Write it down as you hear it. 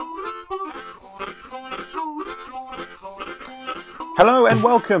Hello and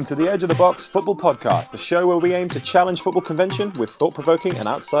welcome to the Edge of the Box Football Podcast, the show where we aim to challenge football convention with thought-provoking and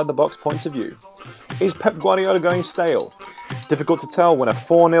outside-the-box points of view. Is Pep Guardiola going stale? Difficult to tell when a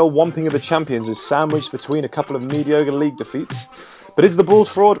 4-0 whomping of the champions is sandwiched between a couple of mediocre league defeats. But is the bald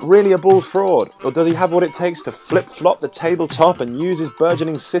fraud really a bald fraud? Or does he have what it takes to flip-flop the tabletop and use his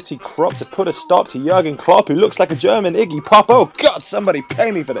burgeoning City crop to put a stop to Jurgen Klopp, who looks like a German Iggy Pop? Oh God, somebody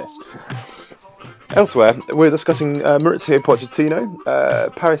pay me for this! Elsewhere, we're discussing Maurizio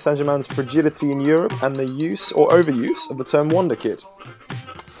Pochettino, Paris Saint-Germain's fragility in Europe, and the use or overuse of the term wonderkid.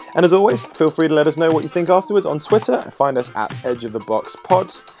 And as always, feel free to let us know what you think afterwards on Twitter. Find us at Edge of the Box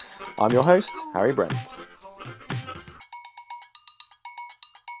Pod. I'm your host, Harry Brent.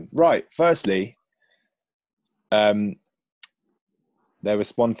 Right, firstly, there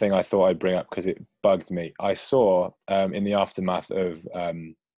was one thing I thought I'd bring up because it bugged me. I saw in the aftermath of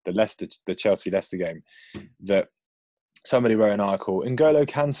the Chelsea-Leicester game, that somebody wrote an article. N'Golo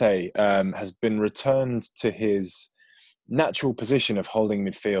Kante has been returned to his natural position of holding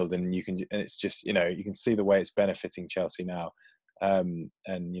midfield, and it's just, you can see the way it's benefiting Chelsea now, and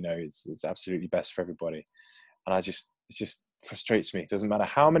it's absolutely best for everybody. And it just frustrates me. It doesn't matter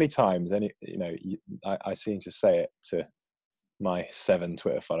how many times I seem to say it to my 7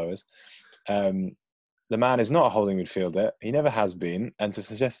 Twitter followers. The man is not a holding midfielder. He never has been. And to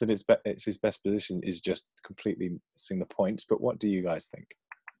suggest that it's his best position is just completely missing the point. But what do you guys think?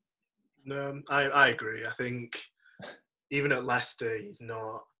 I agree. I think even at Leicester, he's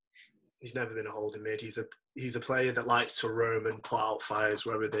never been a holding mid. He's a player that likes to roam and put out fires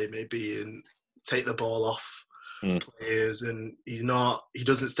wherever they may be and take the ball off players. And he's not like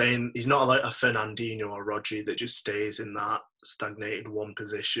a Fernandinho or Rodri that just stays in that stagnated one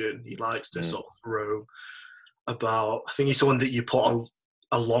position. He likes to sort of roam about. I think he's someone that you put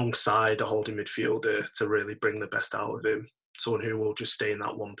alongside a holding midfielder to really bring the best out of him. Someone who will just stay in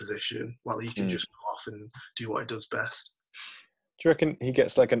that one position while he can just go off and do what he does best. Do you reckon he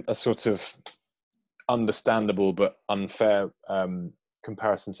gets like a sort of understandable but unfair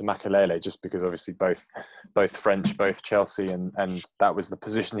comparison to Makelele, just because obviously both French, both Chelsea, and that was the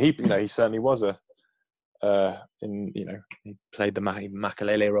position he certainly was he played the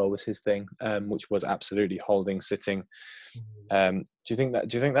Makelele role, was his thing, which was absolutely holding, sitting. Do you think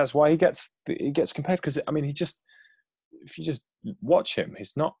that's why he gets compared? Because I mean, if you just watch him,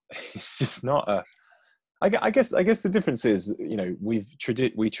 he's just not a. I guess the difference is, we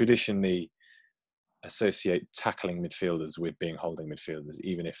traditionally associate tackling midfielders with being holding midfielders,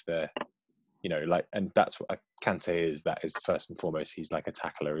 even if they're, and that's what Kante is. That is first and foremost, he's like a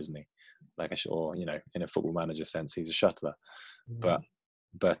tackler, isn't he? Or in a Football Manager sense, he's a shuttler.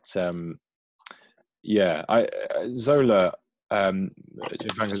 But Zola,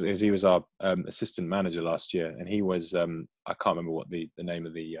 he was our assistant manager last year, and he was I can't remember what the name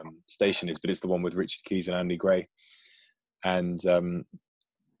of the station is, but it's the one with Richard Keys and Andy Gray, and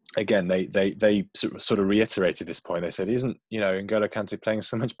again, they sort of reiterated this point. They said, isn't N'Golo Kante playing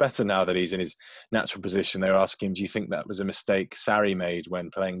so much better now that he's in his natural position? They were asking him, do you think that was a mistake Sarri made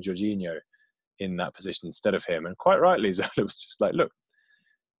when playing Jorginho in that position instead of him? And quite rightly, Zola was just like, look,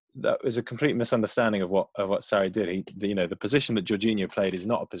 that was a complete misunderstanding of what Sarri did. The position that Jorginho played is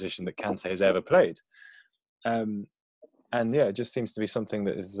not a position that Kante has ever played. It just seems to be something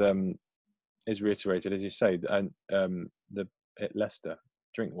that is reiterated, as you say. And at Leicester,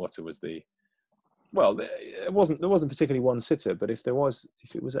 Drinkwater was there wasn't particularly one sitter, but if it was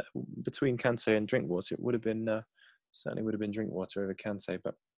between Kante and Drinkwater, it would have been certainly would have been Drinkwater over Kante.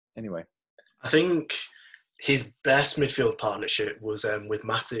 But anyway, I think his best midfield partnership was with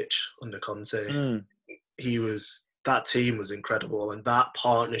Matic under Conte. That team was incredible, and that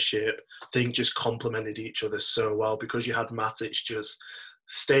partnership, I think, just complemented each other so well, because you had Matic just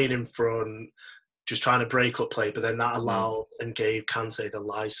staying in front, just trying to break up play, but then that allowed and gave Kante the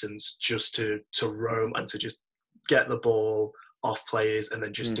license just to roam and to just get the ball off players and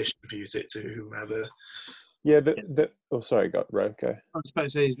then just distribute it to whomever. Yeah, sorry, got okay. I was about to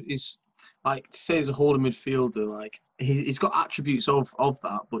say, he's like, to say he's a holding midfielder, like he's got attributes of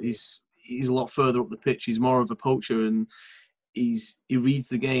that, but he's a lot further up the pitch. He's more of a poacher, and he reads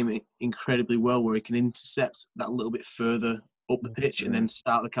the game incredibly well, where he can intercept that little bit further up the pitch and then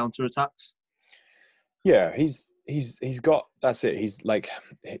start the counter attacks. Yeah, he's got, that's it. He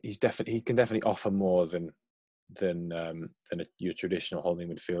can definitely offer more than your traditional holding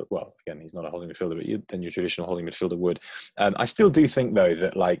midfielder. Well, again, he's not a holding midfielder, but than your traditional holding midfielder would. I still do think, though,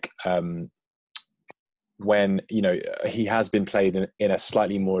 that when he has been played in a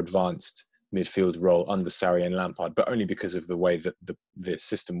slightly more advanced midfield role under Sarri and Lampard, but only because of the way that the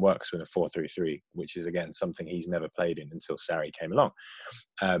system works with a 4-3-3, which is again something he's never played in until Sarri came along,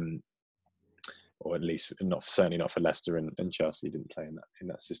 or at least certainly not for Leicester and Chelsea. He didn't play in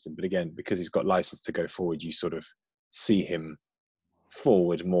that system. But again, because he's got license to go forward, you sort of see him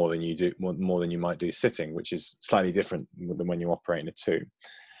forward more than you might do sitting, which is slightly different than when you operate in a 2.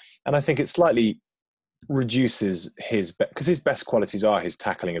 And I think it slightly reduces because his best qualities are his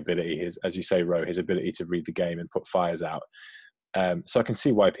tackling ability, his, as you say, Ro, his ability to read the game and put fires out. So I can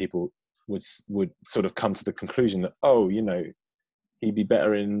see why people would sort of come to the conclusion that, oh, you know, he'd be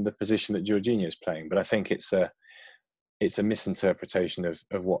better in the position that Jorginho is playing. But I think it's a misinterpretation of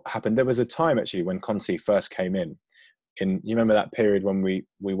what happened. There was a time actually when Conte first came in. You remember that period when we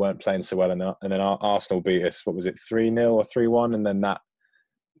weren't playing so well, and then Arsenal beat us. What was it, 3-0 or 3-1, and then that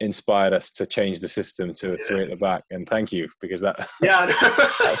inspired us to change the system to a 3 at the back. And thank you, because that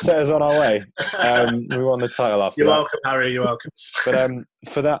that set us on our way. We won the title after that. You're welcome, Harry. You're welcome. But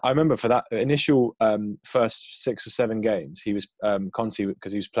for that, I remember for that initial first 6 or 7 games, he was Conte,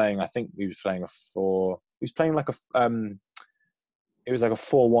 because he was playing. I think he was playing it was like a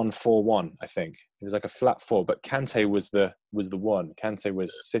 4-1-4-1. I think it was like a flat 4, but Kante was the one. Kante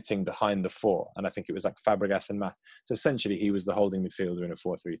was sitting behind the 4, and I think it was like Fabregas and Math. So essentially, he was the holding midfielder in a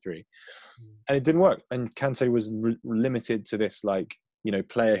 4-3-3, and it didn't work. And Kante was limited to this, like, you know,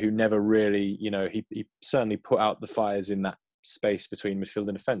 player who never really, you know, he certainly put out the fires in that space between midfield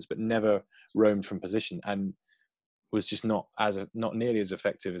and defence, but never roamed from position, and was just not nearly as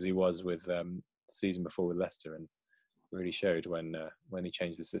effective as he was with the season before with Leicester. And really showed when he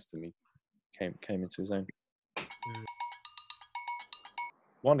changed the system. He came into his own.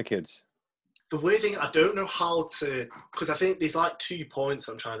 Wonder kids. The weird thing, I don't know how to, because I think there's like 2 points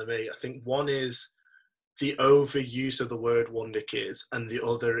I'm trying to make. I think one is the overuse of the word wonder kids, and the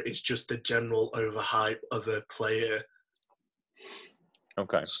other is just the general overhype of a player.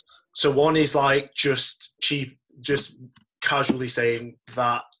 Okay. So one is like just casually saying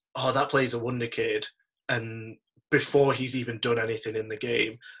that, oh, that player's a wonder kid, and before he's even done anything in the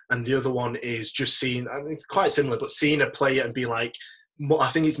game. And the other one is just seeing, I mean, it's quite similar, but seeing a player and being like, I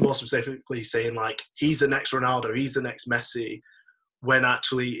think it's more specifically saying like, he's the next Ronaldo, he's the next Messi, when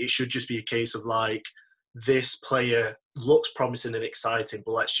actually it should just be a case of like, this player looks promising and exciting,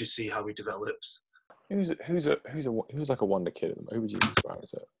 but let's just see how he develops. Who's like a wonder kid? Who would you describe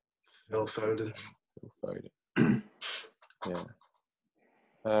as it? Phil Foden. Phil Foden.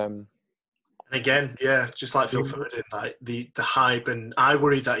 Yeah. And again, yeah, just like Phil Foden, like the hype, and I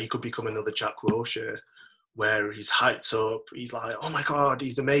worry that he could become another Jack Wilshere, where he's hyped up. He's like, oh my God,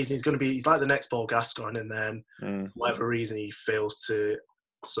 he's amazing. He's like the next Paul Gascoigne, and then for whatever reason he fails to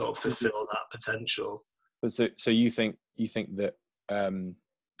sort of fulfill that potential. So you think that?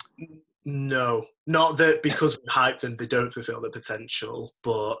 No, not that because we hyped them, they don't fulfill the potential,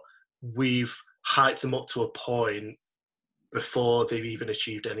 but we've hyped them up to a point before they've even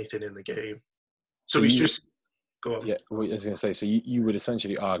achieved anything in the game. So he's just go on. Yeah, well, I was going to say. So you would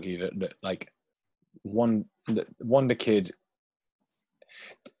essentially argue that like Wonder Kid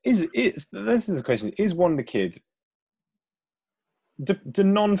is this is a question. Is Wonder Kid? Do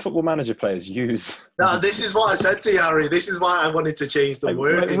non-football manager players use? No, this is what I said to you, Harry. This is why I wanted to change the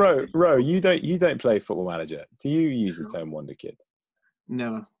word. Ro, you don't play Football Manager. Do you use the term Wonder Kid?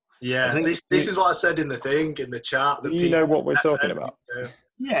 No. Yeah, this is what I said in the chat. Do you know what we're talking about?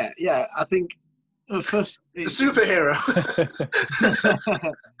 Yeah. I think first the superhero.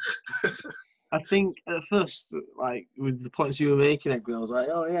 I think at first, like with the points you were making, Edgar, I was like,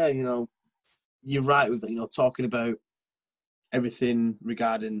 oh yeah, you know, you're right with talking about everything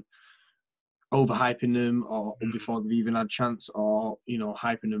regarding overhyping them or before they've even had a chance, or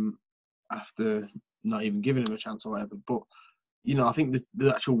hyping them after not even giving them a chance or whatever. But I think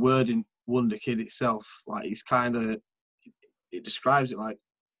the actual word in Wonder Kid itself, like it describes it. Like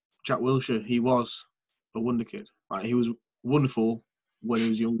Jack Wilshere, he was a wonder kid. Like he was wonderful when he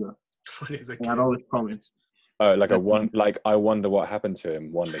was younger. When he was a kid. He had all this promise. Oh, like I wonder what happened to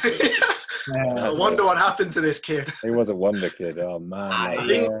him, Wonder Kid. I wonder what happened to this kid. He was a wonder kid. Oh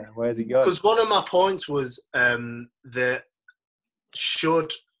man, where's he going? Because one of my points was that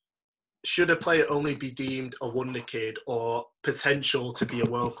should a player only be deemed a wonder kid or potential to be a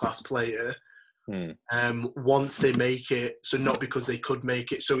world-class player once they make it, so not because they could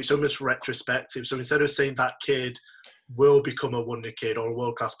make it, so it's almost retrospective. So instead of saying that kid will become a wonder kid or a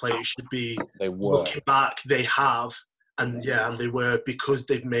world-class player, it should be looking back, they have, and they were, because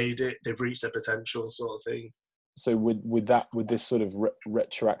they've made it, they've reached their potential, sort of thing. So would this sort of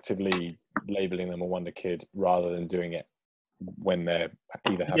retroactively labelling them a wonder kid rather than doing it when they're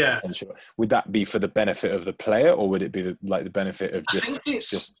either have Yeah. potential. Would that be for the benefit of the player, or would it be the benefit of just? I think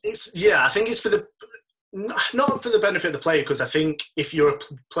I think it's for the not for the benefit of the player, because I think if you're a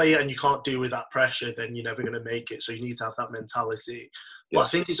player and you can't deal with that pressure, then you're never going to make it. So you need to have that mentality. Yeah. But I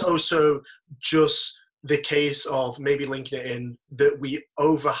think it's also just the case of maybe linking it in that we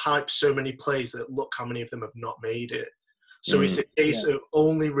overhype so many players that look how many of them have not made it. So it's a case of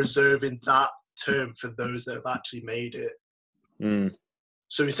only reserving that term for those that have actually made it.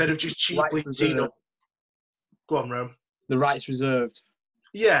 So instead of just cheaply go on, Rome. The rights reserved.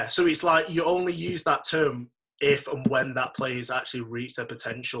 Yeah, so it's like you only use that term if and when that player's actually reached their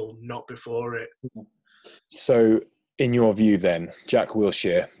potential, not before it. So, in your view, then, Jack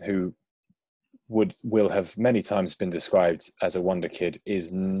Wilshere, who will have many times been described as a wonder kid,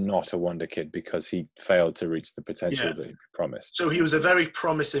 is not a wonder kid because he failed to reach the potential that he promised. So he was a very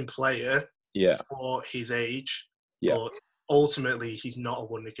promising player for his age, but ultimately he's not a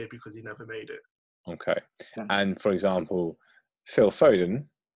wonder kid because he never made it. Okay. And for example, Phil Foden,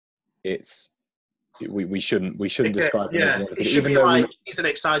 we shouldn't describe him as a wonder kid. It should be like he's an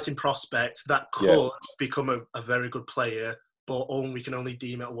exciting prospect that could become a very good player, but we can only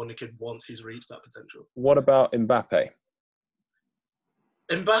deem it a wonder kid once he's reached that potential. What about Mbappe?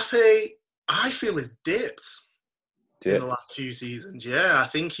 Mbappe, I feel, has dipped in the last few seasons. Yeah, I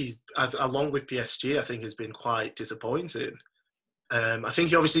think he's, along with PSG, I think has been quite disappointing. I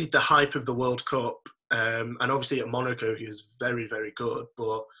think obviously the hype of the World Cup, and obviously at Monaco he was very, very good.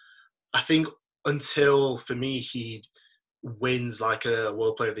 But I think until, for me, he wins like a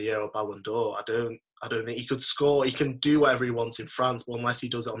World Player of the Year or Ballon d'Or, I don't think he could score. He can do whatever he wants in France, but unless he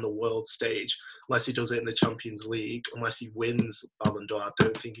does it on the world stage, unless he does it in the Champions League, unless he wins Ballon d'Or, I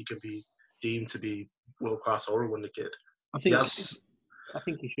don't think he can be deemed to be world class or a wonder kid. I think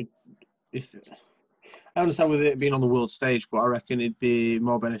he should. I understand with it being on the world stage, but I reckon it'd be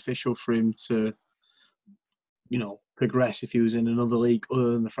more beneficial for him to, progress if he was in another league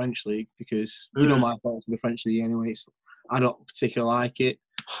other than the French league, because my thoughts on the French league anyway. I don't particularly like it.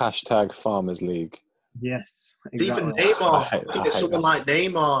 #, Farmers League. Yes, exactly. Even Neymar, look at someone like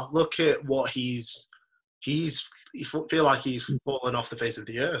Neymar. Look at what you feel like he's fallen off the face of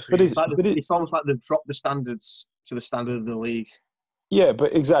the earth. But it's almost like they've dropped the standards to the standard of the league. Yeah,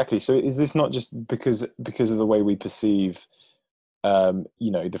 but exactly. So is this not just because of the way we perceive,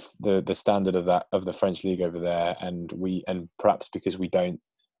 the standard of the French league over there, and perhaps because we don't,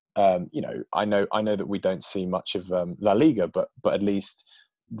 I know that we don't see much of La Liga, but at least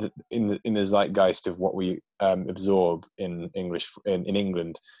in the zeitgeist of what we absorb in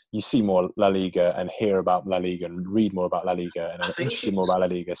England, you see more La Liga and hear about La Liga and read more about La Liga and understand more about La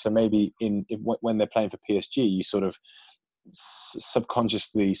Liga. So maybe when they're playing for PSG, you sort of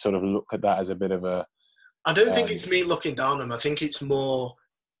subconsciously sort of look at that as a bit of a. I don't think it's me looking down on them. I think it's more.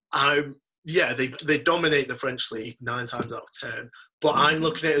 They dominate the French league 9 times out of 10. But I'm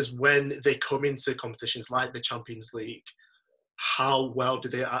looking at it as when they come into competitions like the Champions League, how well do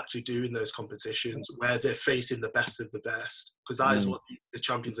they actually do in those competitions where they're facing the best of the best? Because that is what the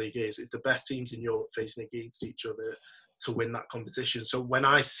Champions League is. It's the best teams in Europe facing against each other to win that competition. So when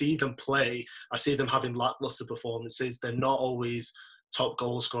I see them play, I see them having lackluster performances. They're not always top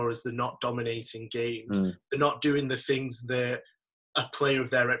goal scorers. They're not dominating games. They're not doing the things that a player of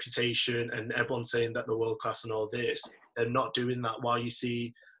their reputation and everyone's saying that they're world class and all this. They're not doing that. While you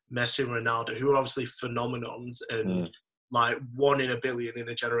see Messi and Ronaldo, who are obviously phenomenons and like 1 in a billion in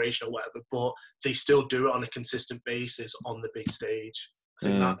a generation or whatever, but they still do it on a consistent basis on the big stage. I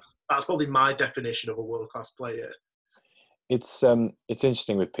think that's probably my definition of a world class player. It's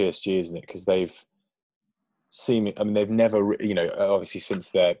interesting with PSG, isn't it? Because they've they've never, obviously since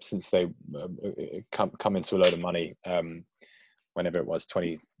they come into a load of money, whenever it was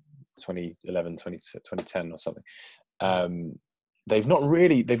 2011, 2010 or something. They've not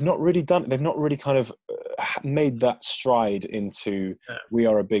really kind of made that stride into we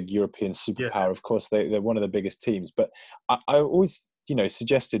are a big European superpower. Of course, they're one of the biggest teams, but I always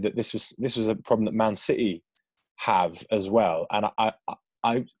suggested that this was a problem that Man City have as well, and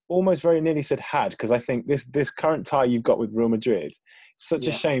I almost very nearly said had, because I think this current tie you've got with Real Madrid, it's such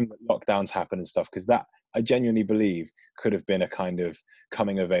a shame that lockdowns happen and stuff, because that I genuinely believe could have been a kind of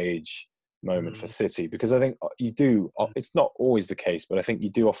coming of age moment for City, because I think you do. It's not always the case, but I think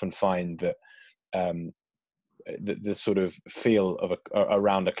you do often find that the sort of feel of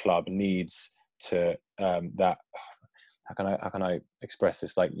around a club needs to that. How can I express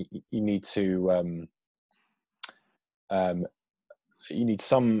this? Like you need to. You need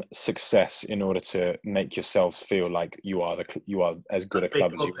some success in order to make yourself feel like you are as good a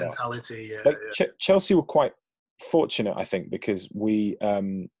club as you are. Mentality, Chelsea were quite fortunate, I think, because we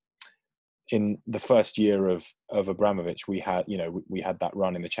in the first year of Abramovich, we had that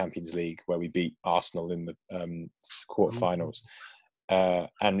run in the Champions League where we beat Arsenal in the quarterfinals,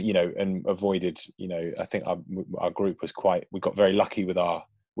 and avoided. I think our group was we got very lucky with our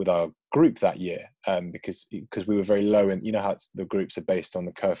group that year, because we were very low, and how the groups are based on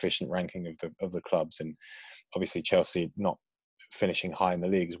the coefficient ranking of the clubs, and obviously Chelsea not finishing high in the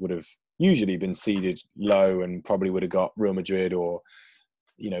leagues would have usually been seeded low and probably would have got Real Madrid or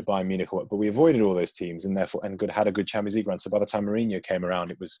Bayern Munich, but we avoided all those teams and therefore had a good Champions League run. So by the time Mourinho came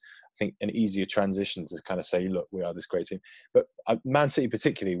around, it was, I think, an easier transition to kind of say, look, we are this great team. But Man City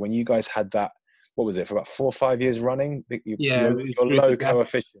particularly, when you guys had that, what was it, for about 4 or 5 years running? Your low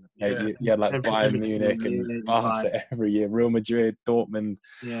coefficient. Yeah. You had like Bayern Munich and Barca every year, Real Madrid, Dortmund,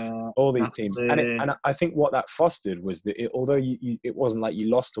 all these teams. And I think what that fostered was that although it wasn't like you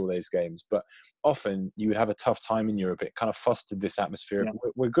lost all those games, but often you would have a tough time in Europe. It kind of fostered this atmosphere of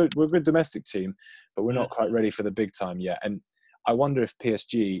we're a good domestic team, but we're not quite ready for the big time yet. And I wonder if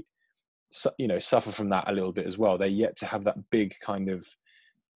PSG, suffer from that a little bit as well. They're yet to have that big kind of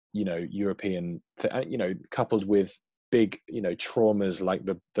European, coupled with big, traumas like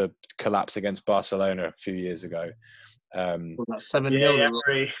the collapse against Barcelona a few years ago. That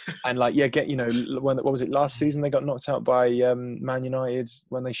 7-0. And what was it last season? They got knocked out by Man United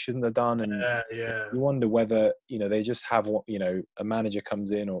when they shouldn't have done. And you wonder whether they just have a manager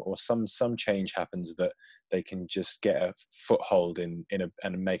comes in or some change happens that they can just get a foothold and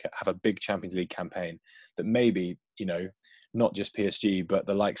have a big Champions League campaign that maybe not just PSG, but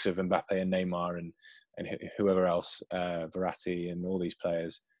the likes of Mbappe and Neymar and whoever else, Verratti and all these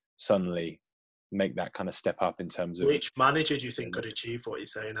players suddenly make that kind of step up in terms of... Which manager do you think could achieve what you're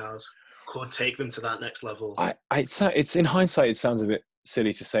saying, could take them to that next level? It's in hindsight, it sounds a bit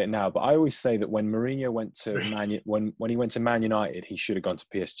silly to say it now, but I always say that when Mourinho went to when he went to Man United, he should have gone to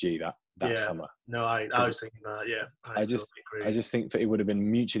PSG that summer. No, I was thinking that. Yeah, I agree. I just think that it would have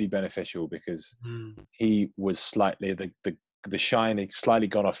been mutually beneficial because he was slightly the shine had slightly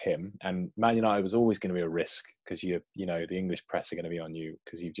gone off him, and Man United was always going to be a risk because the English press are going to be on you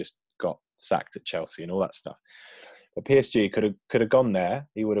because you've just got sacked at Chelsea and all that stuff. But PSG could have gone there.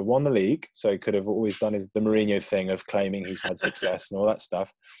 He would have won the league, so he could have always done the Mourinho thing of claiming he's had success and all that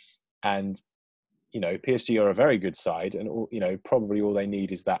stuff. And PSG are a very good side, and probably all they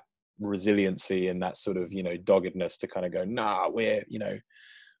need is that resiliency and that sort of doggedness to kind of go, nah, we're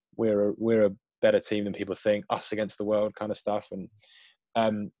a better team than people think, us against the world kind of stuff.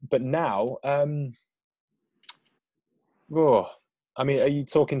 And but now, I mean, are you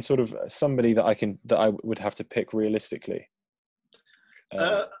talking sort of somebody that I would have to pick realistically?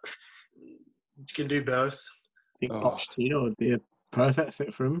 You can do both. I think Pochettino would be a perfect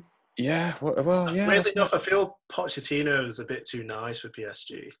fit for him. Yeah, well, yeah. Weirdly enough, I feel Pochettino is a bit too nice for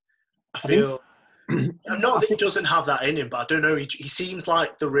PSG. I feel... Not that he doesn't have that in him, but I don't know. He seems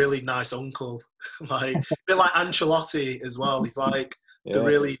like the really nice uncle, like a bit like Ancelotti as well. He's like the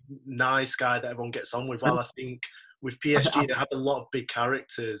really nice guy that everyone gets on with. While I think with PSG they have a lot of big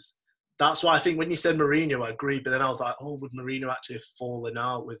characters. That's why I think when you said Mourinho, I agreed. But then I was like, would Mourinho actually have fallen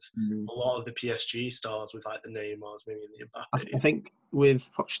out with a lot of the PSG stars, with like the Neymars, maybe the Mbappe? I think with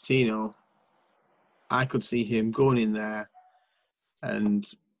Pochettino, I could see him going in there and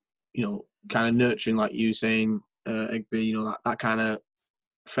kind of nurturing, like you saying, Egby, that kind of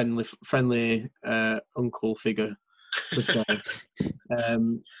friendly uncle figure.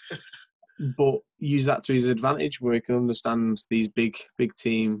 But use that to his advantage, where he can understand these big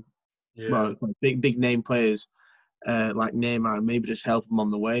team, big name players like Neymar, and maybe just help them on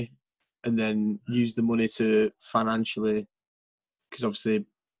the way, and then use the money to financially, because obviously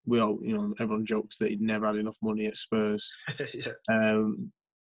we all, everyone jokes that he'd never had enough money at Spurs.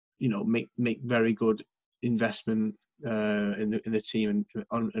 Make very good investment in the team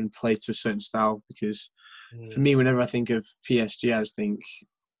and play to a certain style. Because for me, whenever I think of PSG, I just think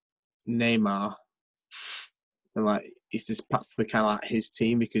Neymar, and like he's just practically kind of like his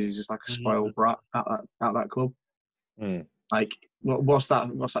team because he's just like a spoiled brat at that club. Like what's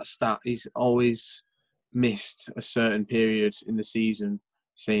that stat? He's always missed a certain period in the season,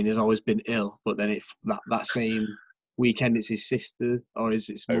 saying he's always been ill, but then if that same weekend it's his sister or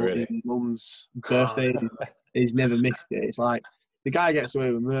his mum's birthday, he's never missed it. It's like the guy gets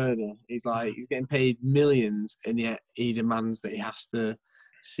away with murder. He's getting paid millions, and yet he demands that he has to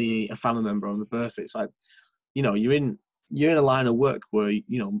see a family member on the birthday. It's like, you're in a line of work where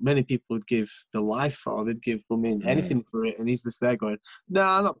many people would give their life for, they'd give anything for it, and he's just there going, "No,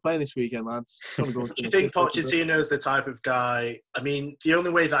 I'm not playing this weekend, lads." Do you think Pochettino is the type of guy? I mean, the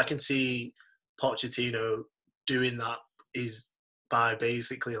only way that I can see Pochettino doing that is by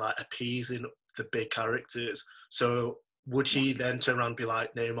basically like appeasing the big characters. So would he then turn around and be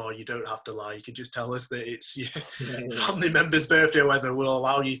like, Neymar, you don't have to lie. You can just tell us that it's your family member's birthday or whether we'll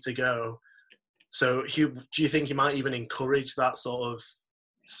allow you to go. So do you think he might even encourage that sort of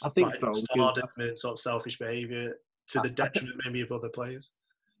stardom and sort of selfish behaviour to the detriment maybe of other players?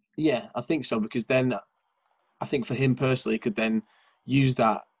 Yeah, I think so, because then I think for him personally, he could then use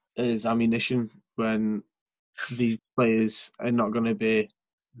that as ammunition when these players are not going to be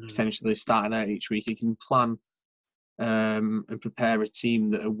potentially starting out each week. He can plan and prepare a team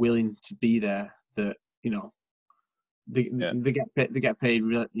that are willing to be there. That they get paid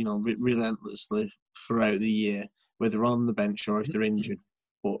relentlessly throughout the year, whether on the bench or if they're injured.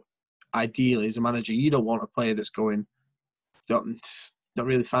 But ideally, as a manager, you don't want a player that's going, don't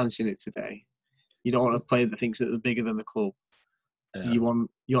really fancying it today. You don't want a player that thinks that they're bigger than the club. Yeah. You want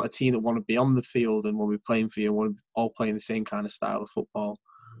a team that want to be on the field and want to be playing for you and want to all playing the same kind of style of football.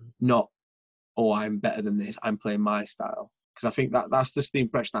 Not, I'm better than this, I'm playing my style. Because I think that's just the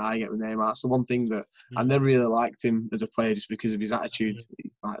impression that I get with Neymar. That's the one thing that I never really liked him as a player just because of his attitude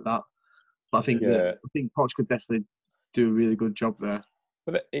like that. But I think Poch could definitely do a really good job there.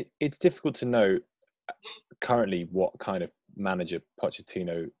 But it's difficult to know currently what kind of manager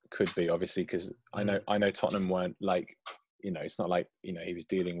Pochettino could be, obviously, because I know Tottenham weren't like, it's not like, he was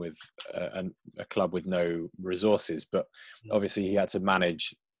dealing with a club with no resources, but obviously he had to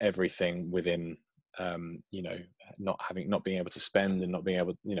manage everything within, not being able to spend and not being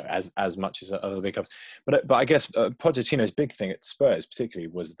able, as much as other big clubs. But I guess Pochettino's big thing at Spurs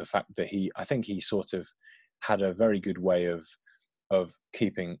particularly was the fact that I think he sort of had a very good way of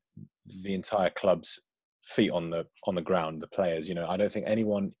keeping the entire club's feet on the ground, the players. I don't think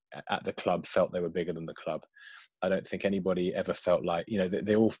anyone at the club felt they were bigger than the club. I don't think anybody ever felt like,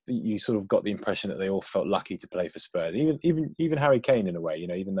 they all, you sort of got the impression that they all felt lucky to play for Spurs. Even Harry Kane in a way,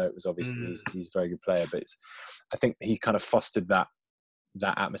 even though it was obviously he's a very good player, but I think he kind of fostered that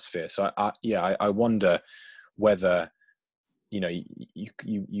atmosphere. So I wonder whether, you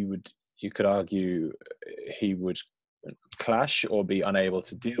could argue he would clash or be unable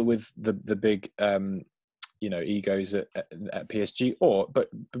to deal with the big egos at PSG, but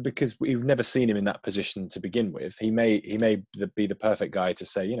because we've never seen him in that position to begin with, he may be the perfect guy to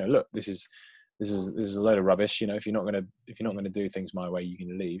say, look, this is a load of rubbish. If you're not going to do things my way, you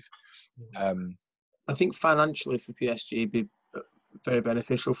can leave. I think financially for PSG, it'd be very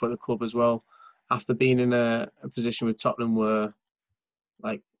beneficial for the club as well. After being in a position with Tottenham where,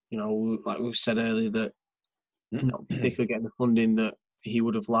 like we said earlier, that not particularly getting the funding that he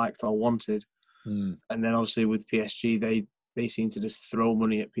would have liked or wanted. And then obviously with PSG, they seem to just throw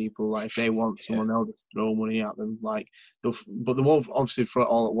money at people. Like if they want someone, they'll just throw money at them. But they won't obviously throw it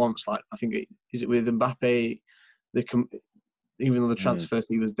all at once. Like I think is it with Mbappe, even though the transfer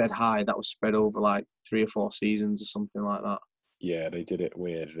fee was dead high, that was spread over like 3 or 4 seasons or something like that. Yeah, they did it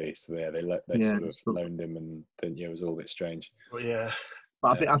weirdly. So they sort of loaned him, and then it was all a bit strange. Well, yeah.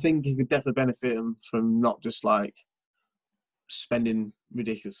 But I think he could definitely benefit them from not just like spending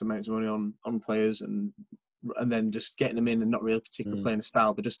ridiculous amounts of money on players and then just getting them in and not really particularly playing a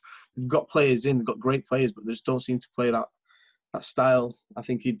style. But just they've got players in, they've got great players, but they just don't seem to play that style. I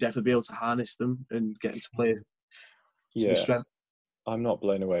think he'd definitely be able to harness them and get them to play to the strength. I'm not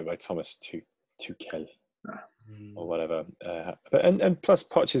blown away by Thomas Tuchel or whatever. But and plus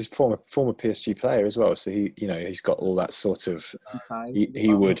Poch is former PSG player as well, so he's got all that sort of.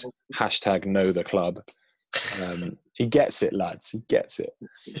 He would #know the club. He gets it, lads. He gets it.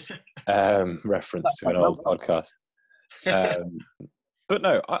 Reference to an old podcast. But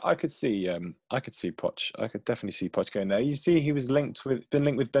no, I could see Poch. I could definitely see Poch going there. You see, he was been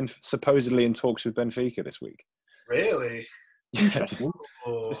linked with supposedly in talks with Benfica this week. Really? Yeah.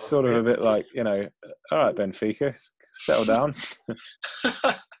 Just sort of a bit like, all right, Benfica, settle down.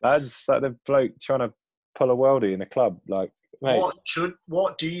 Lads, like the bloke trying to pull a worldie in the club. Like, mate.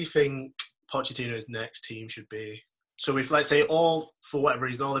 What do you think Pochettino's next team should be? So if, let's say, for whatever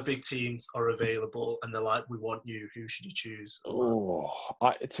reason, all the big teams are available and they're like, we want you, who should you choose?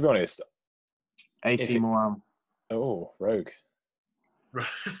 To be honest, AC Milan. Rogue.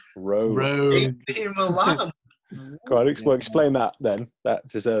 AC Milan. Go on, explain that then. That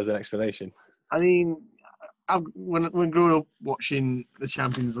deserves an explanation. I mean, when growing up watching the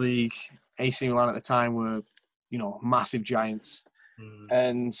Champions League, AC Milan at the time were, massive giants.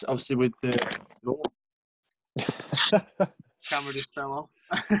 And obviously with the camera just fell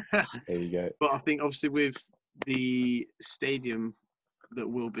off. There you go. But I think obviously with the stadium that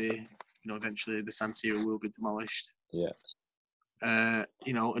will be, eventually the San Siro will be demolished. Yeah. A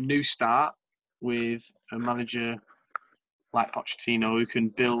new start. with a manager like Pochettino who can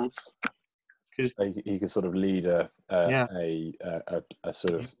build. Because he can sort of lead a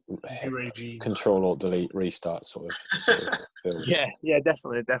sort of control alt delete restart sort of build. Yeah,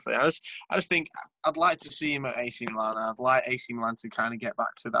 definitely. I just think I'd like to see him at AC Milan. I'd like AC Milan to kind of get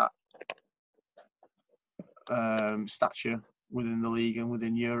back to that stature within the league and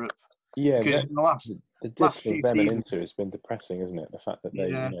within Europe. Yeah, because in the last few them seasons, and Inter has been depressing, isn't it? The fact that they,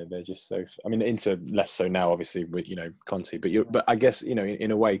 Yeah. they're just so. I mean, Inter less so now, obviously, with Conte. But I guess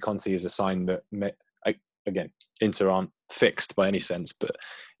in a way, Conte is a sign that again, Inter aren't fixed by any sense, but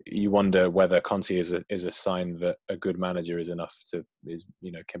you wonder whether Conte is a sign that a good manager is enough to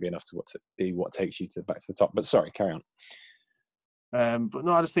can be enough to be what takes you back to the top. But sorry, carry on. But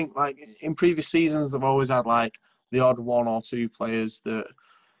no, I just think like in previous seasons, they've always had like the odd one or two players that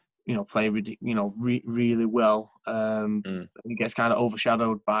play really well. It gets kind of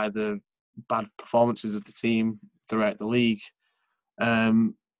overshadowed by the bad performances of the team throughout the league. I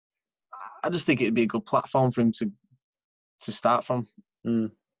just think it'd be a good platform for him to start from.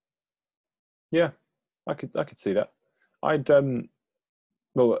 Yeah, I could see that. I'd Dave,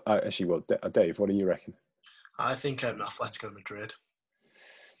 what do you reckon? I think Atletico Madrid.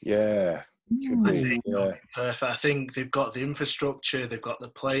 Yeah, could be. Yeah. Perfect. I think they've got the infrastructure, they've got the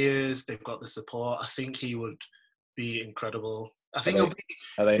players, they've got the support. I think he would be incredible. I think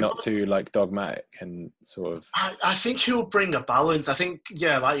are they not too like dogmatic and sort of? I think he'll bring a balance. I think,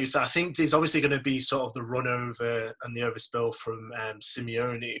 like you said, I think there's obviously going to be sort of the run over and the overspill from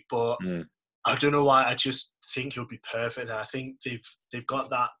Simeone, but I don't know why. I just think he'll be perfect there. I think they've got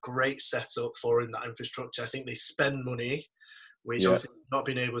that great setup for him, that infrastructure. I think they spend money, which obviously not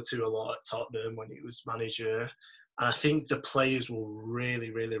been able to a lot at Tottenham when he was manager. And I think the players will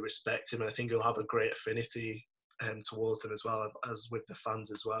really, really respect him, and I think he'll have a great affinity towards them as well as with the fans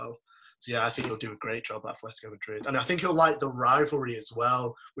as well. So yeah, I think he'll do a great job at Atletico Madrid, and I think he'll like the rivalry as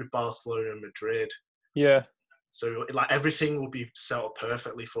well with Barcelona and Madrid. Yeah. So like everything will be set up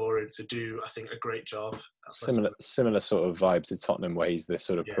perfectly for him to do, I think, a great job. Similar sort of vibe to Tottenham, where he's this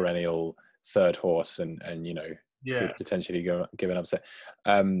sort of perennial third horse, and could potentially give an upset.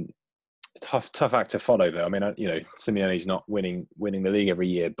 Tough act to follow, though. I mean, Simeone's not winning the league every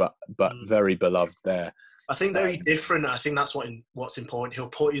year, but very beloved there. I think very different. I think that's what's important. He'll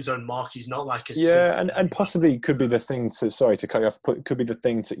put his own mark. He's not like and possibly could be the thing to. Sorry to cut you off. Could be the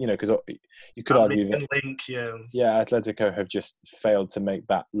thing to because you could argue that Atletico have just failed to make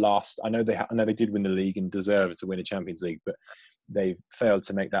that last. I know they did win the league and deserve to win a Champions League, but they've failed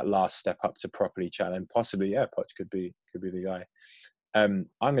to make that last step up to properly challenge. Possibly, Poch could be the guy. I'm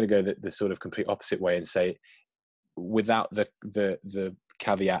going to go the sort of complete opposite way and say, without the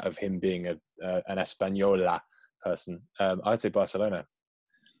caveat of him being an Española person, I'd say Barcelona.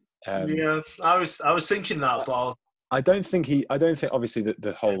 I was thinking that, but I don't think obviously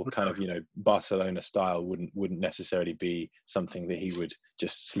the whole kind of Barcelona style wouldn't necessarily be something that he would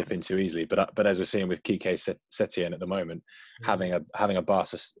just slip into easily. But as we're seeing with Quique Setien at the moment, having a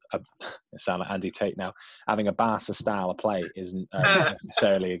Barca, sound like Andy Tate now, having a Barca style of play isn't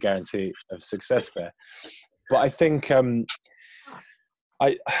necessarily a guarantee of success there. But I think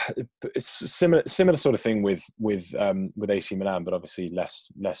it's similar sort of thing with AC Milan, but obviously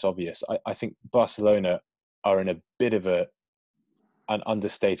less obvious. I think Barcelona are in a bit of an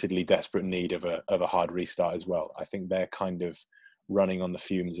understatedly desperate need of a hard restart as well. I think they're kind of running on the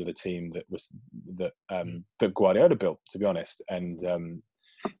fumes of the team that Guardiola built, to be honest. And the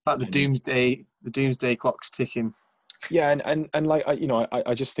doomsday clock's ticking. Yeah, and like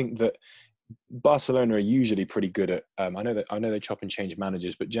I just think that Barcelona are usually pretty good at. I know they chop and change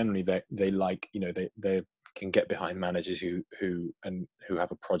managers, but generally they like they can get behind managers who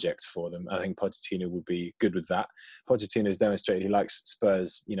have a project for them. I think Pochettino would be good with that. Pochettino has demonstrated he likes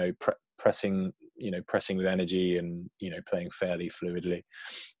Spurs, pressing with energy and playing fairly fluidly,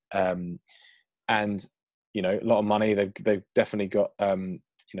 and a lot of money. They've definitely got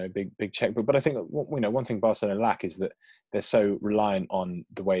big checkbook. But I think one thing Barcelona lack is that they're so reliant on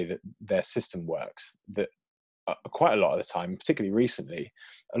the way that their system works that quite a lot of the time, particularly recently,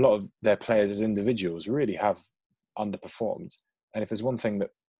 a lot of their players as individuals really have underperformed. And if there's one thing that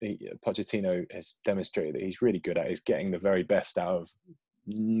Pochettino has demonstrated that he's really good at, is getting the very best out of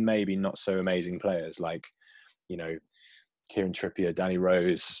maybe not so amazing players like Kieran Trippier, Danny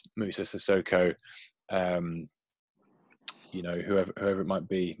Rose, Moussa Sissoko, whoever it might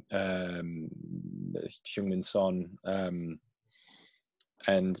be, Heung-min Son,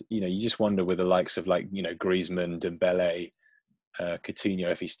 and you just wonder with the likes of Griezmann, Dembele,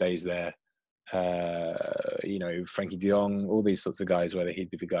 Coutinho if he stays there, Frankie de Jong, all these sorts of guys, whether he'd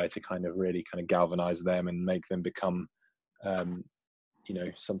be the guy to kind of really kind of galvanize them and make them become,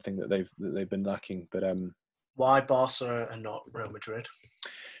 something that they've been lacking. But why Barca and not Real Madrid?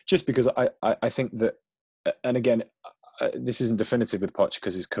 Just because I think that, and again, this isn't definitive with Poch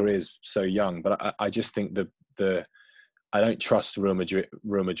because his career is so young, but I just think I don't trust Real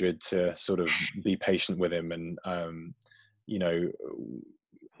Madrid to sort of be patient with him, and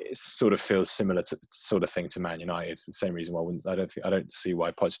it sort of feels similar to sort of thing to Man United. The same reason why I don't see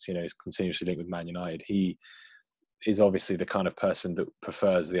why Pochettino is continuously linked with Man United. He is obviously the kind of person that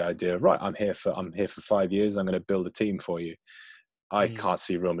prefers the idea of, right, I'm here for 5 years. I'm going to build a team for you. I can't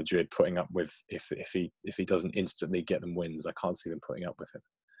see Real Madrid putting up with if he doesn't instantly get them wins. I can't see them putting up with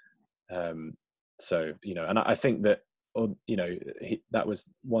him. And I think that that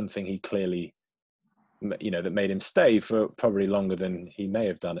was one thing he clearly, that made him stay for probably longer than he may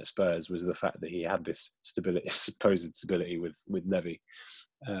have done at Spurs, was the fact that he had this stability, supposed stability with Levy.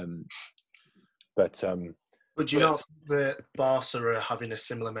 But do you not think that Barca are having a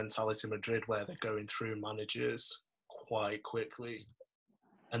similar mentality to Madrid, where they're going through managers quite quickly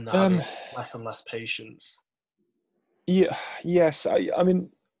and they're having less and less patience? Yeah. Yes. I mean,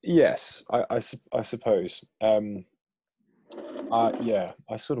 yes. I suppose. I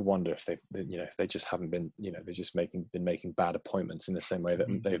sort of wonder if they just haven't been, they're just been making bad appointments in the same way that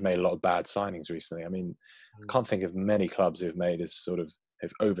they've made a lot of bad signings recently. I mean, I can't think of many clubs who've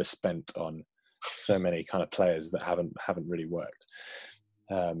have overspent on so many kind of players that haven't really worked.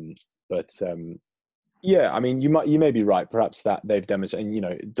 I mean, you may be right. Perhaps that they've demonstrated,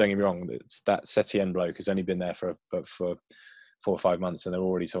 and don't get me wrong, that Setien bloke has only been there for 4 or 5 months, and they're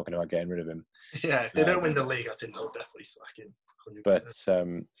already talking about getting rid of him. Yeah, if they don't win the league, I think they'll definitely slack him. 100%. But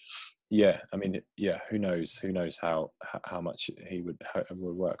I mean, who knows? Who knows how much he would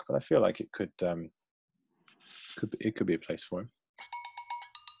work? But I feel like it could be a place for him.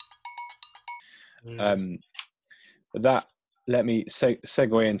 That let me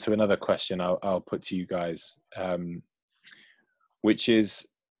segue into another question I'll put to you guys, which is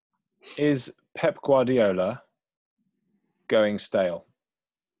Pep Guardiola going stale?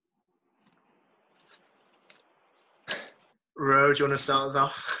 Ro, do you want to start us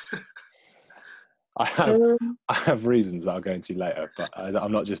off? I have reasons that I'll go into later, but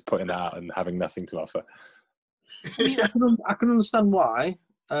I'm not just putting that out and having nothing to offer. I mean, I can understand why.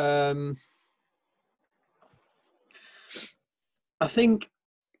 I think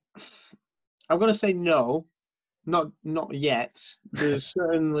I'm going to say no, not yet. There's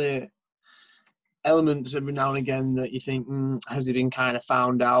certainly elements every now and again that you think, has he been kind of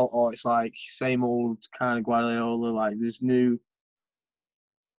found out, or it's like same old kind of Guardiola. Like there's new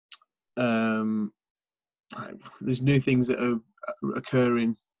things that are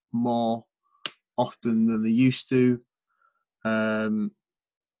occurring more often than they used to. I'm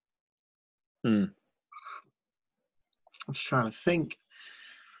just trying to think.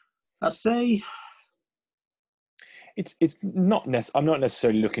 I'd say it's not I'm not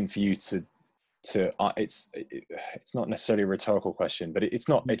necessarily looking for you to it's not necessarily a rhetorical question, but it's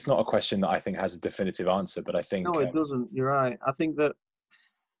not a question that I think has a definitive answer. But I think no, it doesn't. You're right. I think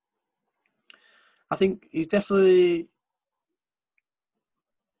he's definitely.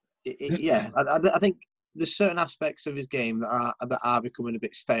 I think there's certain aspects of his game that are becoming a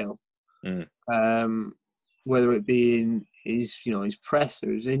bit stale. Whether it be in his press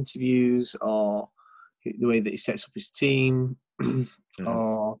or his interviews, or the way that he sets up his team,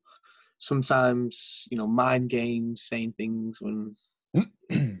 or sometimes mind games, saying things when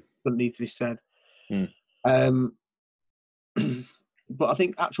don't need to be said. But I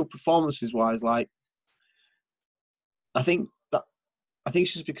think actual performances wise, like I think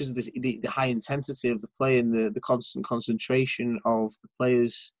it's just because of the high intensity of the play and the constant concentration of the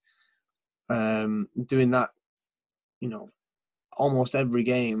players doing that, almost every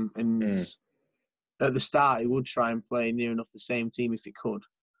game. And at the start, he would try and play near enough the same team if he could.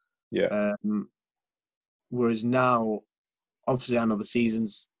 Yeah. Whereas now, obviously, I know the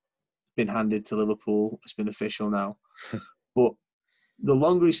season's been handed to Liverpool. It's been official now. But the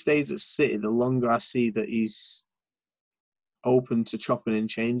longer he stays at City, the longer I see that he's open to chopping and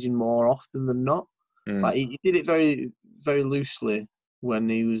changing more often than not. Like he did it very, very loosely when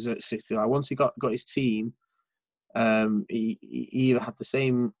he was at City. Like once he got his team, he either had the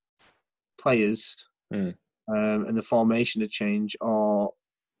same players and the formation would change, or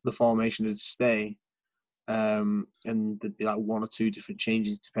the formation would stay, and there'd be like one or two different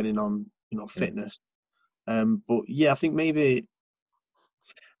changes depending on fitness. But yeah, I think maybe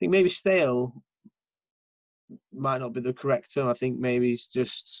stale might not be the correct term. I think maybe he's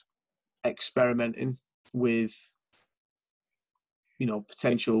just experimenting with,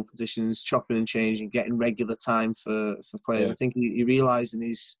 potential positions, chopping and changing, getting regular time for players. Yeah. I think he realised in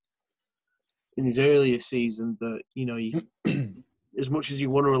his earlier season that, as much as you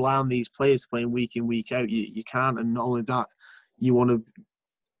want to rely on these players playing week in, week out, you can't. And not only that, you want to,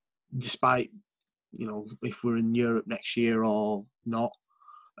 despite, if we're in Europe next year or not,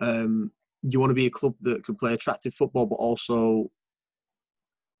 you want to be a club that can play attractive football, but also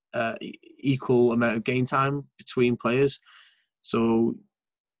equal amount of game time between players. So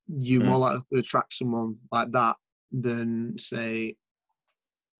you're more likely to attract someone like that than, say,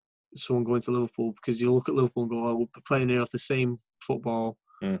 someone going to Liverpool, because you look at Liverpool and go, oh, they're playing here off the same football,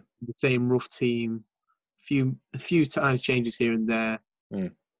 the same rough team, a few tiny changes here and there.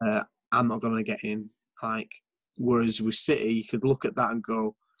 I'm not going to get in. Whereas with City, you could look at that and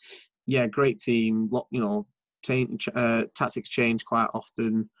go, yeah, great team. Tactics change quite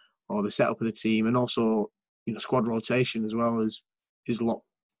often, or the setup of the team, and also squad rotation as well is a lot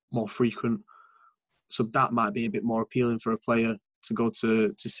more frequent. So that might be a bit more appealing for a player to go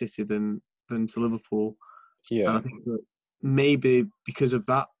to City than to Liverpool. Yeah. And I think that maybe because of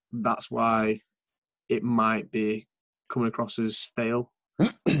that, that's why it might be coming across as stale.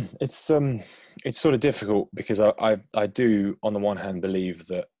 It's sort of difficult because I do, on the one hand, believe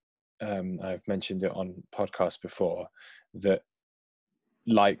that I've mentioned it on podcasts before, that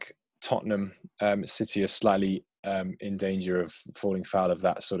like Tottenham, City are slightly in danger of falling foul of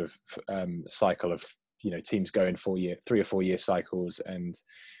that sort of cycle of teams go in 3 or 4 year cycles, and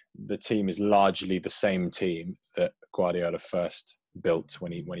the team is largely the same team that Guardiola first built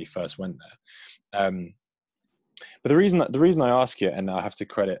when he first went there. But the reason I ask you, and I have to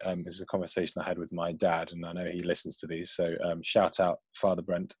credit, this is a conversation I had with my dad, and I know he listens to these, so shout out Father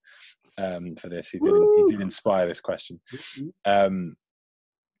Brent for this. He did inspire this question.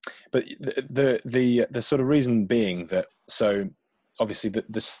 But the sort of reason being that, so obviously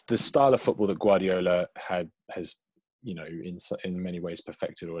the style of football that Guardiola has in many ways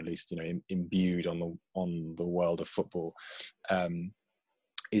perfected, or at least imbued on the world of football,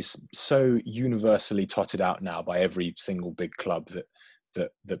 is so universally totted out now by every single big club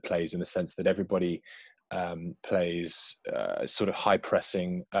that plays, in the sense that everybody plays sort of high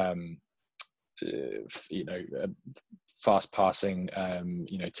pressing, fast passing,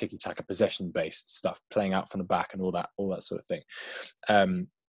 tiki-taka, possession based stuff, playing out from the back and all that sort of thing.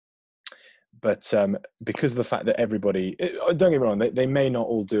 But because of the fact that everybody, don't get me wrong, they may not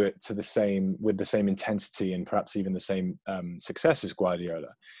all do it with the same intensity and perhaps even the same success as Guardiola,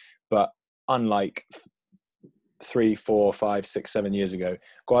 but unlike 3, 4, 5, 6, 7 years ago,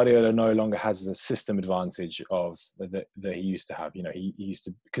 Guardiola no longer has the system advantage of that he used to have. He used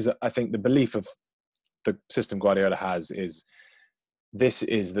to, because I think the belief of the system Guardiola has is this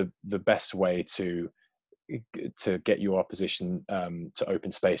is the best way to get your opposition to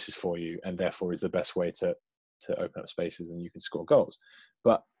open spaces for you, and therefore is the best way to open up spaces and you can score goals.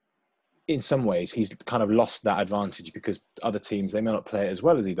 But in some ways, he's kind of lost that advantage, because other teams, they may not play it as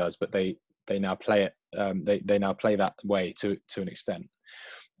well as he does, but they now play it. They now play that way to an extent.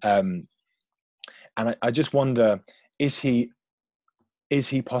 And I just wonder, is he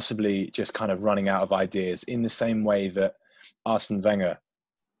possibly just kind of running out of ideas in the same way that Arsene Wenger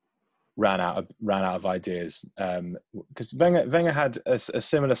ran out of ideas? Because Wenger had a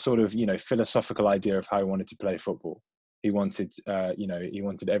similar sort of philosophical idea of how he wanted to play football. He wanted he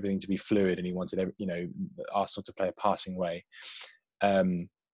wanted everything to be fluid, and he wanted Arsenal to play a passing way.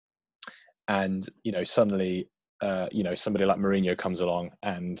 And suddenly somebody like Mourinho comes along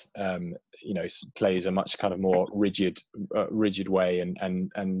and plays a much kind of more rigid way,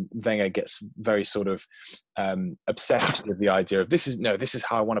 and Wenger gets very sort of obsessed with the idea of this is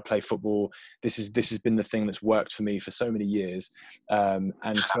how I want to play football. This has been the thing that's worked for me for so many years, and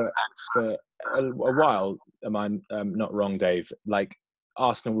for a while, am I not wrong, Dave? Like,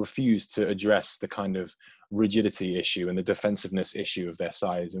 Arsenal refused to address the kind of rigidity issue and the defensiveness issue of their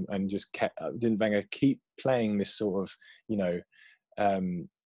size, and just didn't Wenger keep playing this sort of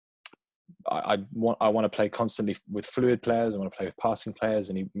I want to play constantly with fluid players, I want to play with passing players,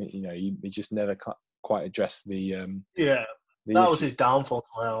 and he just never quite addressed the that was his downfall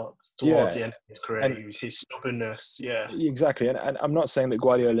towards the end of his career. And his stubbornness. Exactly. And I'm not saying that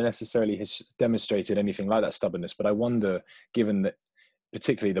Guardiola necessarily has demonstrated anything like that stubbornness, but I wonder, given that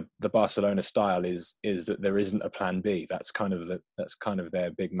particularly the Barcelona style is that there isn't a plan B. That's kind of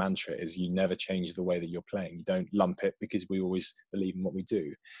their big mantra, is you never change the way that you're playing. You don't lump it, because we always believe in what we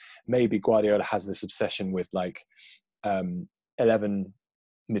do. Maybe Guardiola has this obsession with 11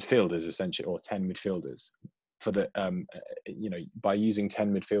 midfielders, essentially, or 10 midfielders, for the by using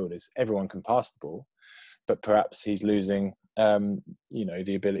 10 midfielders, everyone can pass the ball, but perhaps he's losing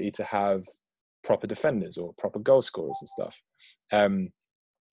the ability to have proper defenders or proper goal scorers and stuff.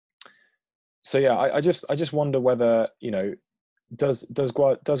 So yeah, I just wonder whether does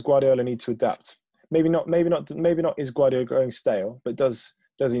Guardiola need to adapt? Maybe not. Is Guardiola going stale? But does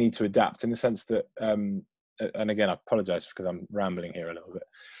he need to adapt in the sense that? And again, I apologise because I'm rambling here a little bit,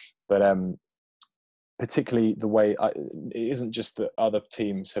 but particularly the way it isn't just that other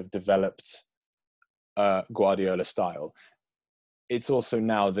teams have developed Guardiola style. It's also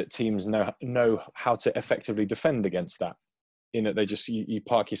now that teams know how to effectively defend against that. In that they just you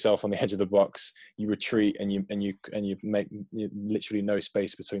park yourself on the edge of the box, you retreat, and you make literally no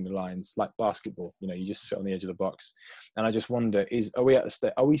space between the lines, like basketball. You just sit on the edge of the box. And I just wonder: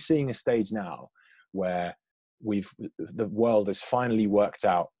 are we seeing a stage now where the world has finally worked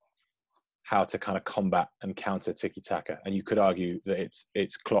out how to kind of combat and counter tiki-taka? And you could argue that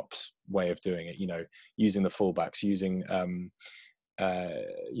it's Klopp's way of doing it. Using the fullbacks, using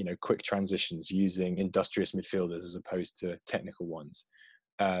quick transitions, using industrious midfielders as opposed to technical ones.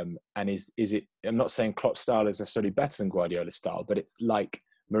 And is it? I'm not saying Klopp's style is necessarily better than Guardiola's style, but it's like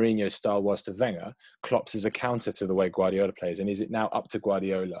Mourinho's style was to Wenger. Klopp's is a counter to the way Guardiola plays. And is it now up to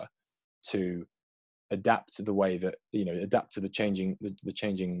Guardiola to adapt to the way that adapt to the changing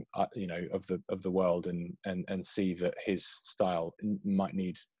of the world and see that his style might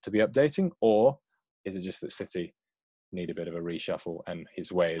need to be updating, or is it just that City need a bit of a reshuffle and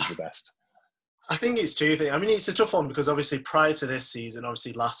his way is the best? I think it's two things. I mean, it's a tough one because obviously prior to this season,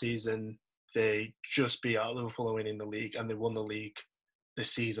 obviously last season, they just beat out Liverpool and winning the league, and they won the league the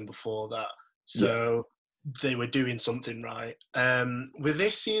season before that. So they were doing something right. With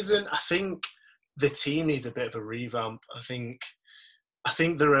this season, I think the team needs a bit of a revamp. I think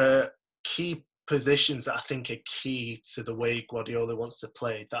there are key positions that I think are key to the way Guardiola wants to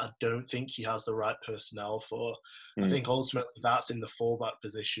play that I don't think he has the right personnel for. I think ultimately that's in the fullback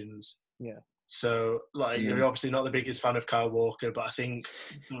positions. Yeah. So, you're obviously not the biggest fan of Kyle Walker, but I think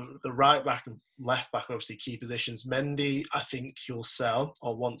the right back and left back are obviously key positions. Mendy, I think he'll sell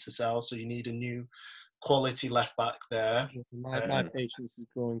or want to sell, so you need a new quality left back there. My patience is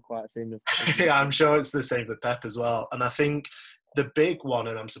growing quite thin. Yeah, I'm sure it's the same with Pep as well. And I think the big one,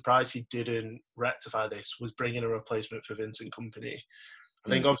 and I'm surprised he didn't rectify this, was bringing a replacement for Vincent Kompany. I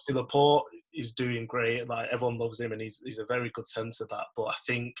think obviously Laporte is doing great. Everyone loves him, and he's a very good centre back. But I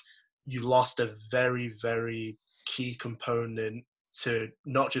think you lost a very, very key component to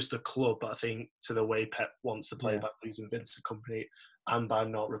not just the club, but I think to the way Pep wants to play by losing Vincent Kompany and by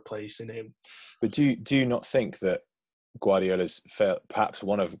not replacing him. But do you not think that Guardiola's perhaps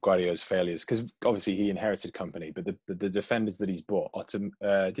one of Guardiola's failures, because obviously he inherited Kompany, but the defenders that he's bought,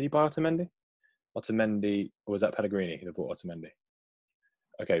 did he buy Otamendi? Otamendi, or was that Pellegrini who bought Otamendi?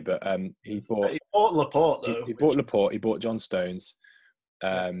 Okay, but he bought Laporte though. He bought Laporte. He bought John Stones.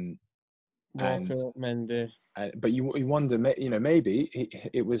 Walker, Mendy. But you wonder, maybe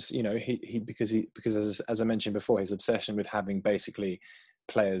it was because as I mentioned before, his obsession with having basically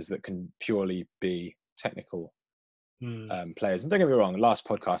players that can purely be technical players. And don't get me wrong, last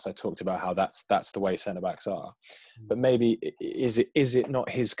podcast I talked about how that's the way centre backs are. But maybe is it not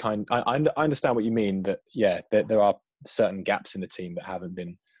his kind? I understand what you mean, that there are certain gaps in the team that haven't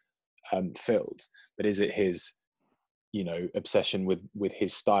been filled. But is it his obsession with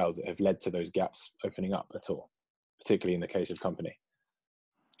his style that have led to those gaps opening up at all, particularly in the case of Kompany?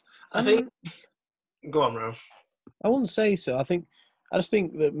 I think. Go on, Ro. I wouldn't say so. I just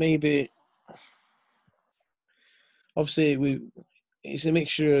think that maybe, obviously, it's a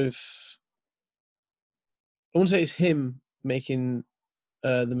mixture of. I wouldn't say it's him making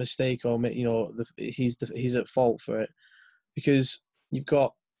the mistake, or he's at fault for it, because you've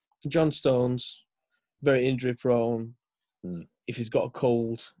got John Stones, very injury prone. If he's got a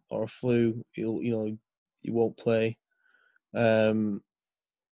cold or a flu, he won't play. Mendy,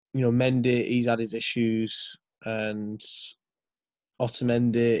 he's had his issues, and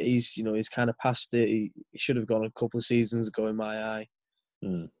Otamendi, he's kind of past it. He should have gone a couple of seasons ago in my eye.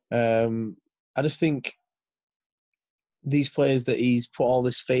 I just think these players that he's put all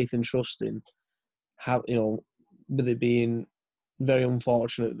this faith and trust in have, with it being very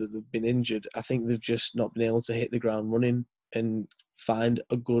unfortunate that they've been injured, I think they've just not been able to hit the ground running and find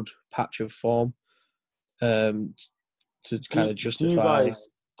a good patch of form to kind of justify.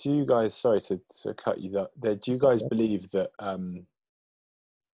 Do you guys? Sorry to cut you there. Do you guys believe that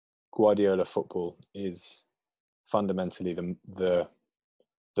Guardiola football is fundamentally the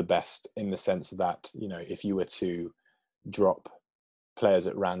best, in the sense that if you were to drop players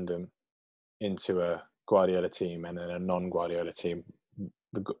at random into a Guardiola team and then a non-Guardiola team,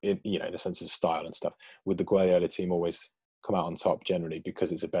 in the sense of style and stuff, would the Guardiola team always come out on top generally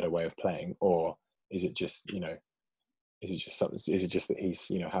because it's a better way of playing, or is it just that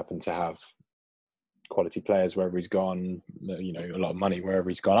he's happened to have quality players wherever he's gone, a lot of money wherever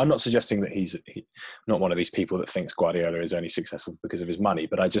he's gone? I'm not suggesting that he's not one of these people that thinks Guardiola is only successful because of his money,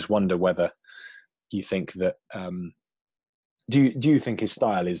 but I just wonder whether you think that do you think his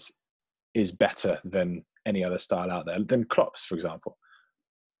style is better than any other style out there, than Klopp's, for example?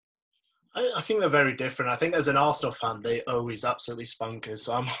 I think they're very different. I think as an Arsenal fan, they always absolutely spunk us.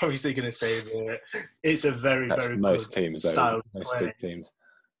 So I'm obviously going to say that it's a very, That's very most good teams, style though, most play. big teams.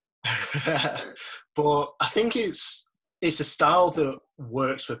 But I think it's a style that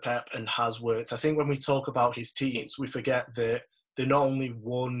works for Pep and has worked. I think when we talk about his teams, we forget that they not only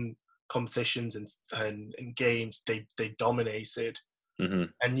won competitions and games, they dominated. Mm-hmm.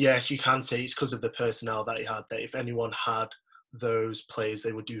 And yes, you can say it's because of the personnel that he had, that if anyone had those players,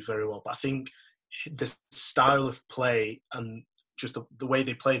 they would do very well. But I think the style of play and just the way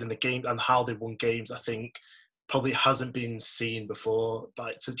they played in the game and how they won games, I think probably hasn't been seen before,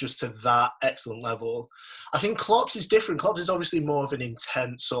 like to that excellent level. I think Klopp's is different. Klopp's is obviously more of an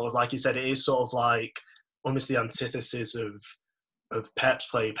intense sort of, like you said, it is sort of like almost the antithesis of Pep's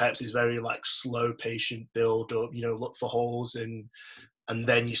play. Pep's is very like slow, patient build up, look for holes and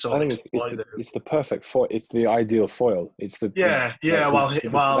then you sort I of think exploit them. it's the perfect foil. It's the ideal foil. It's the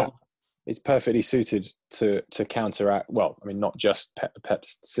it's perfectly suited to counteract. Well, I mean, not just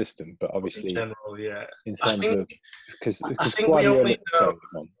Pep's system, but obviously in general, yeah. In terms of because Guardiola.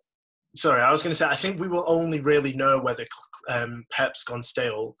 Sorry, I was going to say I think we will only really know whether Pep's gone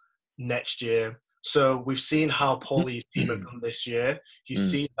stale next year. So we've seen how poorly his team have done this year.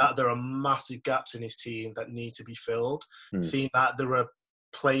 He's seen that there are massive gaps in his team that need to be filled. Seen that there are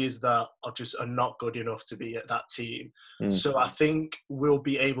players that are not good enough to be at that team. So I think we'll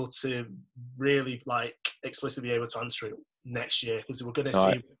be able to really explicitly be able to answer it next year, because we're going to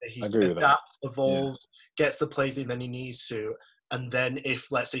see whether he adapts, evolves, gets the players in that he needs to. And then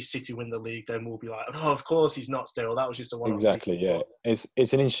if, let's say, City win the league, then we'll be like, oh, of course he's not stale. That was just a one-off. Exactly, yeah.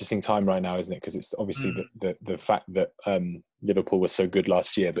 It's an interesting time right now, isn't it? Because it's obviously the fact that Liverpool was so good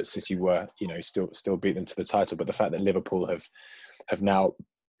last year, but City were, still beat them to the title. But the fact that Liverpool have now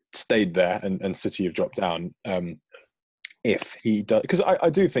stayed there and City have dropped down. If he does, because I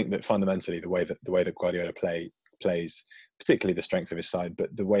do think that fundamentally the way that Guardiola plays, particularly the strength of his side,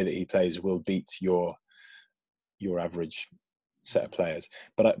 but the way that he plays will beat your average set of players.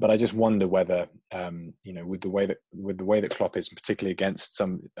 But I just wonder whether with the way that Klopp is, particularly against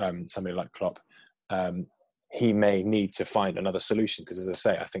somebody like Klopp, he may need to find another solution, because, as I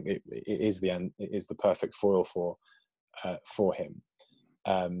say, I think it is the perfect foil for him.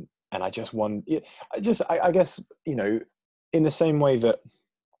 And I just wonder, I guess, in the same way that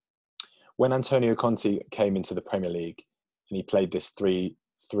when Antonio Conte came into the Premier League and he played this three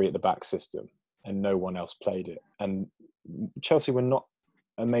at the back system and no one else played it, and Chelsea were not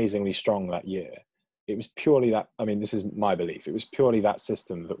amazingly strong that year, it was purely that, I mean, this is my belief, it was purely that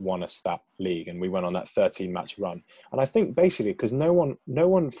system that won us that league, and we went on that 13-match run. And I think basically because no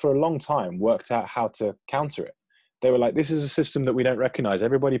one for a long time worked out how to counter it. They were like, this is a system that we don't recognize.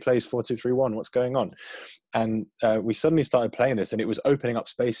 Everybody plays 4-2-3-1. What's going on? And we suddenly started playing this, and it was opening up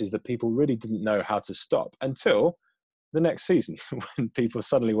spaces that people really didn't know how to stop until the next season, when people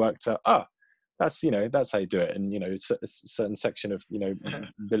suddenly worked out, that's how you do it. And, a certain section of,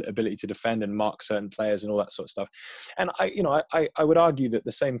 ability to defend and mark certain players and all that sort of stuff. And I would argue that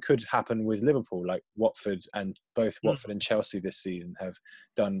the same could happen with Liverpool. Like Watford and Chelsea this season have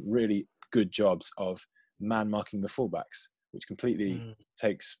done really good jobs of man marking the fullbacks, which completely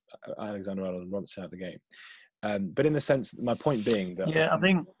takes Alexander-Arnold Robertson out of the game. But in the sense, my point being that I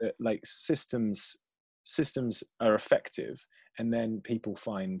think that systems are effective, and then people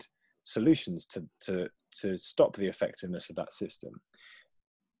find solutions to stop the effectiveness of that system.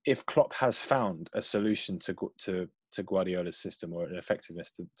 If Klopp has found a solution to Guardiola's system, or an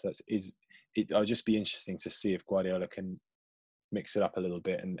effectiveness it'll just be interesting to see if Guardiola can mix it up a little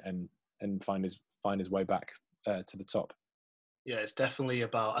bit and find his way back to the top. Yeah, it's definitely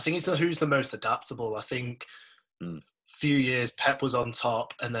about, I think it's who's the most adaptable. I think few years Pep was on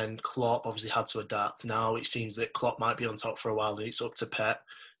top, and then Klopp obviously had to adapt. Now it seems that Klopp might be on top for a while, and it's up to Pep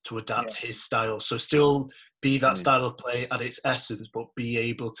to adapt his style. So still be that style of play at its essence, but be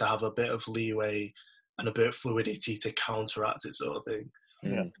able to have a bit of leeway and a bit of fluidity to counteract it, sort of thing.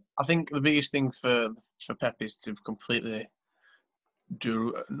 Yeah, I think the biggest thing for Pep is to completely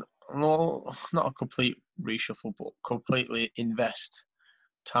do, not a complete reshuffle, but completely invest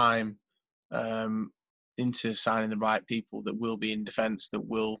time into signing the right people that will be in defence, that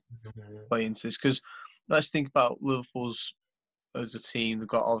will play into this. Because let's think about Liverpool's as a team. They've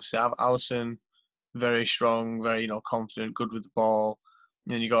got obviously Alisson, very strong, very confident, good with the ball.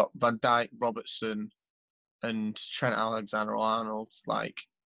 And then you got Van Dijk, Robertson, and Trent Alexander-Arnold. Like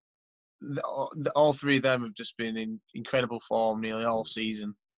all three of them have just been in incredible form nearly all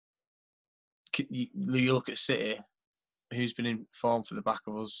season. You look at City, who's been in form for the back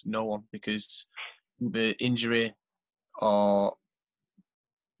of us? No one, because the injury or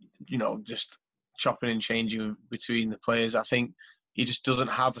just chopping and changing between the players. I think he just doesn't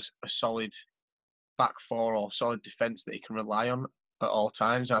have a solid back four or solid defence that he can rely on at all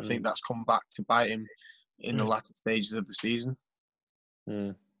times. And I think that's come back to bite him in the latter stages of the season.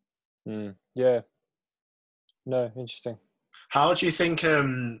 Yeah. No, interesting. How do you think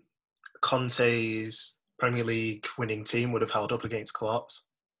Conte's Premier League winning team would have held up against Klopp's?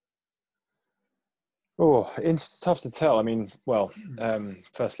 Oh, it's tough to tell. I mean, well,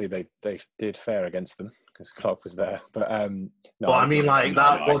 firstly, they did fair against them because Klopp was there. But no, well, I mean, like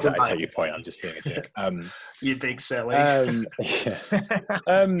that wasn't. I take your point. I'm just being a dick. You big silly.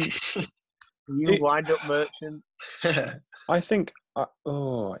 You wind-up merchant. I think.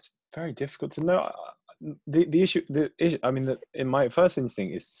 It's very difficult to know. The issue. I mean, in my first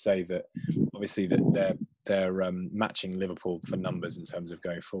instinct is to say that obviously that they're matching Liverpool for numbers in terms of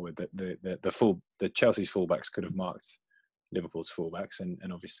going forward. That the Chelsea's fullbacks could have marked Liverpool's fullbacks, and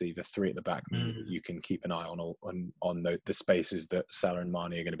obviously the three at the back means that you can keep an eye on the spaces that Salah and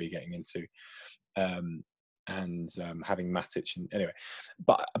Mane are going to be getting into. And having Matic and anyway,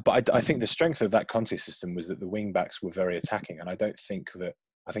 but I think the strength of that Conte system was that the wing backs were very attacking, and I don't think that.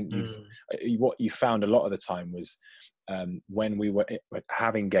 I think what you found a lot of the time was when we were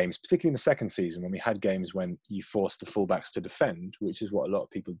having games, particularly in the second season, when we had games when you forced the fullbacks to defend, which is what a lot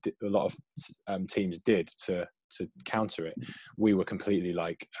of people did, a lot of teams did to counter it. We were completely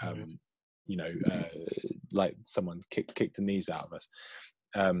like like someone kicked the knees out of us.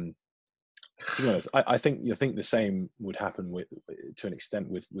 To be honest, I think the same would happen to an extent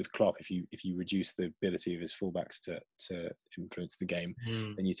with Klopp if you reduce the ability of his fullbacks to influence the game,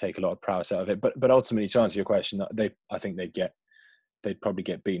 then you take a lot of prowess out of it. But ultimately, to answer your question, I think they'd probably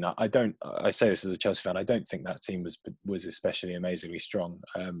get beaten. I say this as a Chelsea fan. I don't think that team was especially amazingly strong.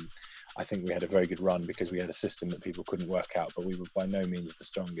 I think we had a very good run because we had a system that people couldn't work out, but we were by no means the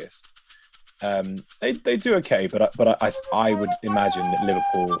strongest. They do okay, but I would imagine that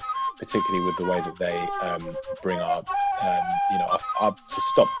Liverpool, particularly with the way that they bring our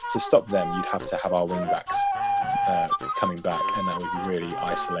to stop them, you'd have to have our wing backs coming back, and that would really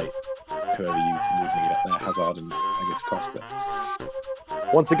isolate whoever you would need up there, Hazard and I guess Costa.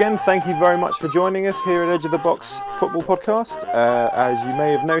 Once again, thank you very much for joining us here at Edge of the Box Football Podcast. As you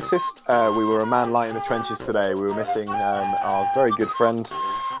may have noticed, we were a man light in the trenches today. We were missing our very good friend,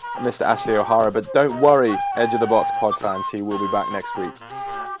 Mr. Ashley O'Hara, but don't worry, Edge of the Box pod fans, he will be back next week.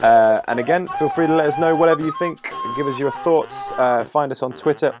 And again, feel free to let us know whatever you think. Give us your thoughts. Find us on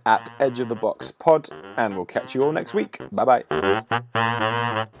Twitter at Edge of the Box Pod, and we'll catch you all next week. Bye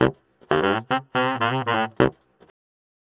bye.